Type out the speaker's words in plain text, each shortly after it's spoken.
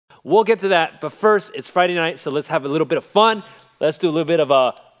We'll get to that, but first, it's Friday night, so let's have a little bit of fun. Let's do a little bit of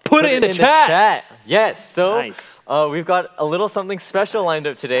a put it in the chat. Yes, so nice. We've got a little something special lined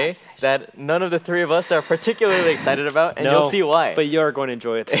up today that none of the three of us are particularly excited about, and you'll see why. But you're going to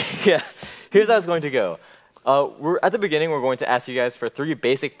enjoy it. Yeah, here's how it's going to go. At the beginning, we're going to ask you guys for 3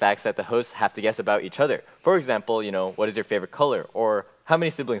 basic facts that the hosts have to guess about each other. For example, what is your favorite color, or how many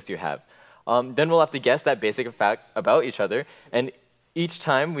siblings do you have? Then we'll have to guess that basic fact about each other, and each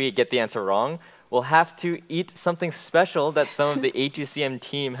time we get the answer wrong, we'll have to eat something special that some of the A2CN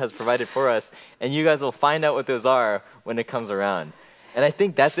team has provided for us, and you guys will find out what those are when it comes around. And I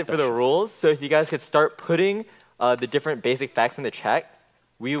think that's it for the rules. So if you guys could start putting the different basic facts in the chat,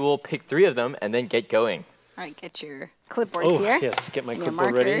 we will pick 3 of them and then get going. All right, get your clipboards here. Yes, get my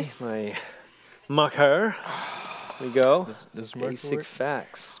clipboard ready. My marker. There we go. This basic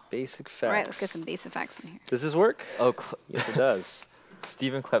facts. Basic facts. All right, let's get some basic facts in here. Does this work? Oh, yes, it does.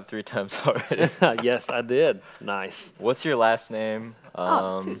 Steven clapped 3 times already. Yes, I did. Nice. What's your last name?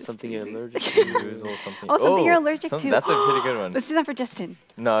 Something you're allergic to. Something you're allergic to. That's a pretty good one. Let's do that for Justin.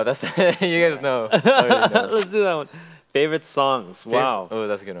 No, that's you guys know. Let's do that one. Favorite songs. Wow. Oh,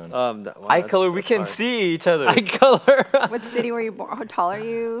 that's a good one. Wow, eye color. We can see each other. Eye color. What city were you born? How tall are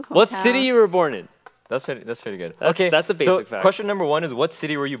you? What city you were born in? That's pretty good. Okay, that's a basic fact. Question number 1 is, what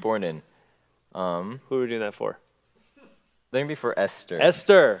city were you born in? Who are we doing that for? That can be for Esther.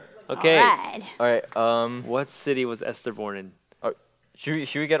 Esther. Okay. All right. What city was Esther born in?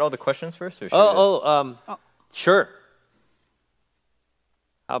 Should we get all the questions first? Or sure.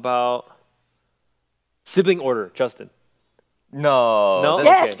 How about sibling order, Justin? No. No.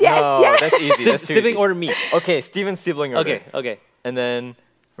 Yes. That's easy. That's too sibling easy. order me. Okay, Steven's sibling order. Okay. And then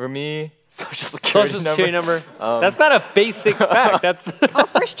for me, social security number. That's not a basic fact. That's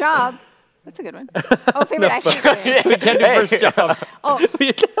first job. That's a good one. Oh, favorite ice cream flavor. We can't do first job.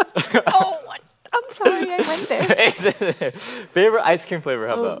 What? I'm sorry, I went there. Favorite ice cream flavor,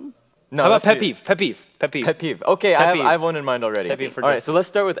 how about? No, how about pet peeve? Pet peeve. Okay, I have one in mind already. All right, so let's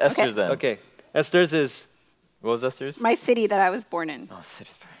start with Esther's then. Okay. Esther's is... What was Esther's? My city that I was born in. Oh,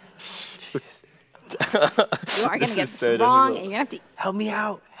 city's You are going to get this wrong, and you're going to have to... Help me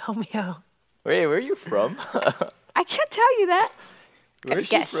out. Wait, where are you from? I can't tell you that. Where's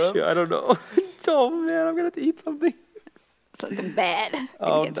she from? I don't know. Oh, man, I'm going to have to eat something. Something bad.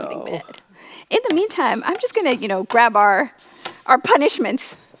 Oh, something bad. In the meantime, I'm just going to, grab our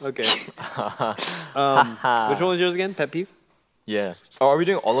punishments. Okay. Which one was yours again? Pet peeve? Yeah. Oh, are we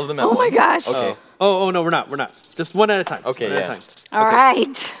doing all of them at once? Oh, my gosh. Okay. Oh, no, we're not. Just one at a time. Okay, yeah. All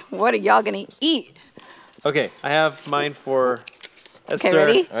right. What are y'all going to eat? Okay, I have mine for Esther. Okay,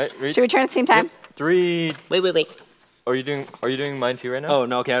 ready? All right, Should we turn at the same time? Yep. 3. Wait. Are you doing mine too right now? Oh,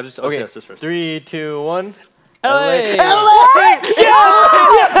 no, okay, I'll just Esther's first. 3, 2, 1. LA! Yes! Oh, right.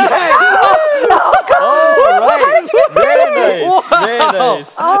 How did you get Very nice. Very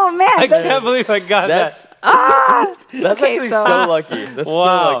nice. Oh, man. I can't believe I got that. That's actually so lucky. That's so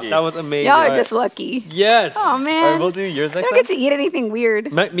lucky. That was amazing. Y'all are just lucky. Yes. Oh, man. All right, we'll do yours next I time. don't get to eat anything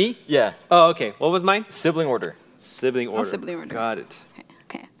weird. Me? Yeah. Oh, okay. What was mine? Sibling order. Sibling order. Sibling order. Got it.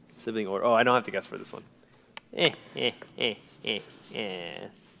 Okay. Sibling order. Oh, I don't have to guess for this one.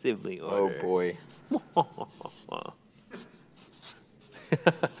 Sibling order. Oh, boy. I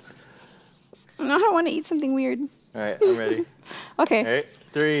don't want to eat something weird. All right, I'm ready. Okay. All right,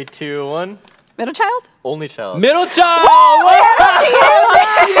 3, 2, 1. Middle child? Only child. Middle child! Oh, boy.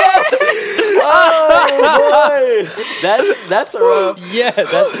 That's rough. Yeah,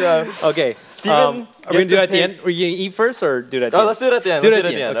 that's rough. Okay. Steven, are we going to do it at the end? Are you going to eat first or do it at the end? Let's do it at the end. Do it at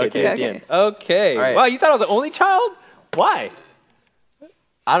the end. Okay. Okay. Right. Wow, you thought I was the only child? Why?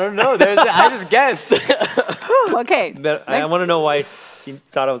 I don't know. I just guessed. Okay. I want to know why she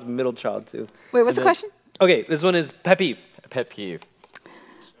thought I was a middle child too. Wait, what's the question? Okay, this one is pet peeve. Pet peeve.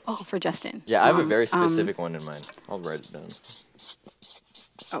 Oh, for Justin. Yeah, I have a very specific one in mind. I'll write it down.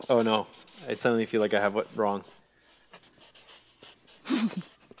 Oh no, I suddenly feel like I have what wrong. All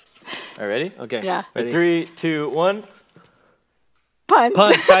right, ready? Okay. Yeah. Ready? 3, 2, 1. Punch.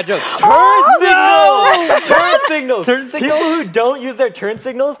 Bad joke. Turn signals. Turn signals. People who don't use their turn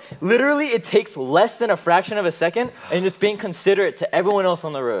signals, literally it takes less than a fraction of a second and just being considerate to everyone else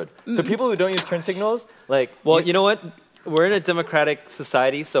on the road. So people who don't use turn signals, like... Well, you know what? We're in a democratic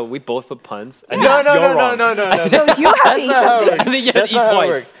society, so we both put puns. No. So you have to eat something. I think you have That's to eat not how it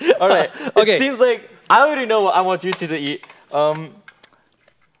twice. works. All right. Okay. It seems like I already know what I want you two to eat.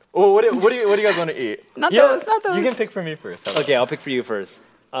 Well, what do you guys want to eat? Not those. You can pick for me first. Okay, I'll pick for you first.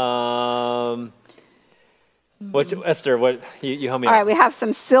 Esther, what you help me out. All right, we have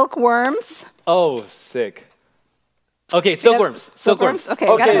some silkworms. Oh, sick. Okay, silkworms. Silkworms. Okay,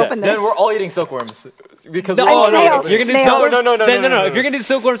 I gotta open this. then we're all eating silkworms because No, we're all snails. You're gonna do Snails. silkworms. No. If you're gonna do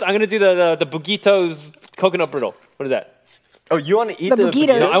silkworms, I'm gonna do the Bugitos coconut brittle. What is that? Oh, you want to eat The the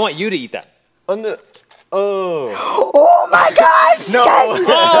Bugitos. No, I want you to eat that. On the oh Oh my gosh! no!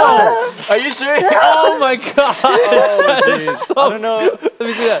 Guys, Are you sure? Oh my god! Oh, jeez. I don't know. Let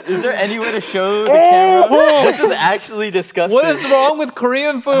me see that. Is there any way to show the camera? This is actually disgusting. What is wrong with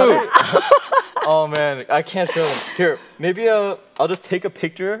Korean food? Oh man, I can't show them. Here, maybe I'll just take a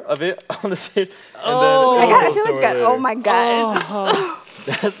picture of it on the stage, and Oh. then I it'll feel show like it later. oh my god,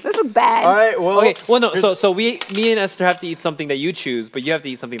 this is bad. All right, well, Okay, well no. So me and Esther have to eat something that you choose, but you have to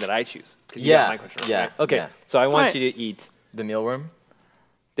eat something that I choose. 'Cause you got Yeah, my question, yeah, right? Okay. yeah. So I want Alright. you to eat the mealworm,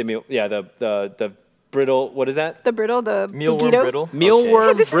 the meal. Yeah, the brittle. What is that? The brittle, the mealworm Bugito. brittle, Mealworm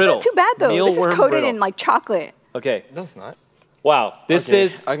Hey, this brittle. isn't too bad though. This is Mealworm coated brittle. in like chocolate. Okay. Okay. That's not. Wow. This Okay,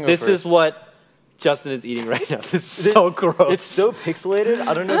 is I can go this is first. what Justin is eating right now. This is so gross. It's so pixelated.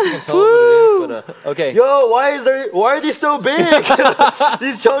 I don't know if you can tell what it is, but okay. yo, why are they so big?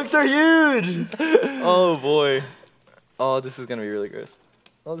 These chunks are huge. Oh boy. Oh, this is gonna be really gross.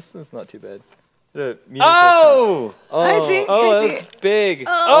 Oh, this is not too bad. Oh! I see. Oh, I see. that's big.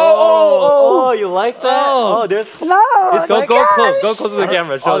 Oh, you like that? Oh. Oh, there's No. It's Go, like- go close. Go close to the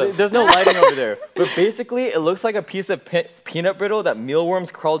camera. Show oh, them. there's no lighting over there. But basically, it looks like a piece of peanut brittle that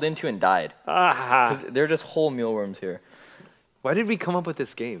mealworms crawled into and died. Ah. 'Cause they're just whole mealworms here. Why did we come up with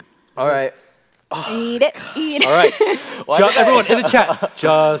this game? All right. Eat it. Eat it. All right. Why did I- Everyone in the chat.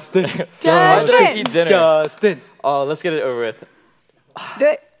 Justin. Why did I Justin. eat dinner? Justin. Oh, let's get it over with. Do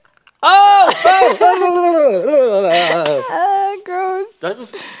it. Oh! Gross. That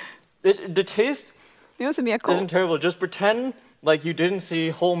just, the taste You want some isn't Yakult? terrible. Just pretend like you didn't see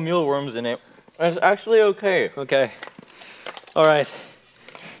whole mealworms in it. It's actually okay. Okay. All right.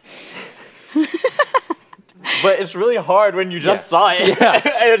 But it's really hard when you just Yeah. saw it. Yeah.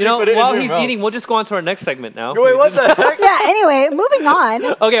 And You know, put it in while your he's mouth. eating, we'll just go on to our next segment now. Wait, what the heck? Yeah. Anyway, moving on.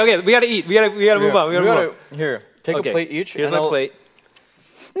 Okay. We gotta eat. We gotta move on. We gotta move on. Here, take Okay. a plate each. Here's and my I'll- plate.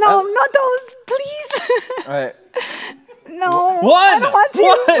 No, not those, please. All right. No. One. I don't want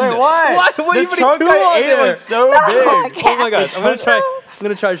to. Wait, why? Why? What are the you putting chunk two I on ate there? was so I big. can't. Oh my gosh. I'm gonna try. No. I'm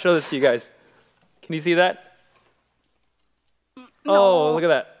gonna try to show this to you guys. Can you see that? Oh, look at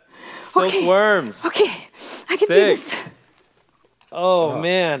that. Okay. Silkworms. Okay, I can do Sick. this. Oh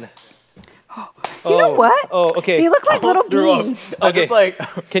man. You know what? Oh, okay. They look like little They're all- beans. I Okay. just like.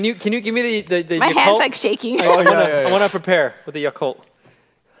 Can you give me the My Yakult? hand's like shaking. Oh, I yeah. wanna prepare with the Yakult.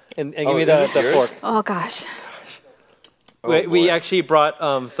 And give Oh, me is the it yours? fork. Oh gosh. We boy. actually brought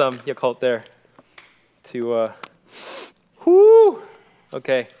some Yakult there to whoo.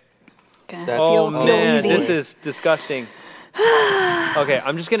 Okay. Gonna That's- Oh feel man, easy. this is disgusting. Okay,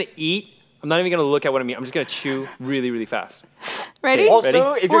 I'm just gonna eat. I'm not even gonna look at what I'm eating. I'm just gonna chew really, really fast. Ready?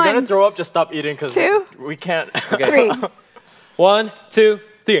 Also, if you're gonna One, throw up, just stop eating because two, we can't. Okay. 3. 1, 2,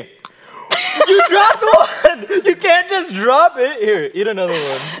 3. You dropped one. You can't just drop it. Here, eat another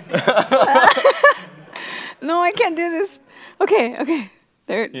one. No, I can't do this. Okay.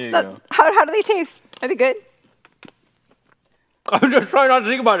 There. Here you stop. go. How do they taste? Are they good? I'm just trying not to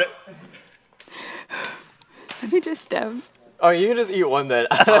think about it. Let me just Oh, you can just eat one then.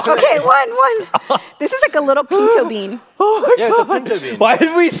 Okay, one. This is like a little pinto bean. Yeah, it's a pinto bean. Why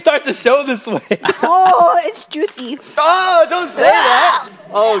did we start the show this way? Oh, it's juicy. Oh, don't say that.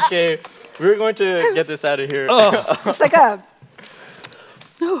 Okay, we're going to get this out of here. Oh, It's like a.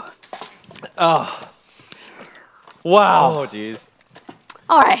 wow. Oh, jeez.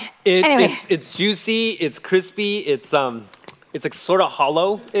 All right. Anyway, It's juicy. It's crispy. It's like sort of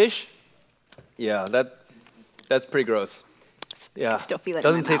hollow-ish. Yeah, that's pretty gross. Yeah, still feel it in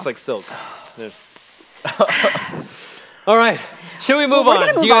doesn't my taste mouth. like silk. All right, should we move Well, on? we're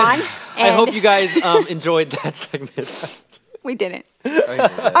gonna move You guys, on, I hope and- you guys enjoyed that segment. we didn't. All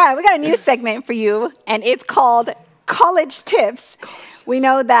right, we got a new segment for you, and it's called College Tips. We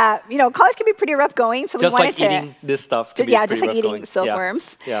know that college can be pretty rough going, so Just we wanted like to. eating this stuff. Can be Yeah, pretty just like rough eating going.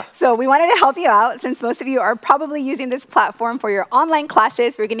 silkworms. Yeah. So we wanted to help you out since most of you are probably using this platform for your online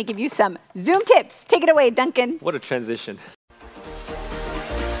classes. We're going to give you some Zoom tips. Take it away, Duncan. What a transition.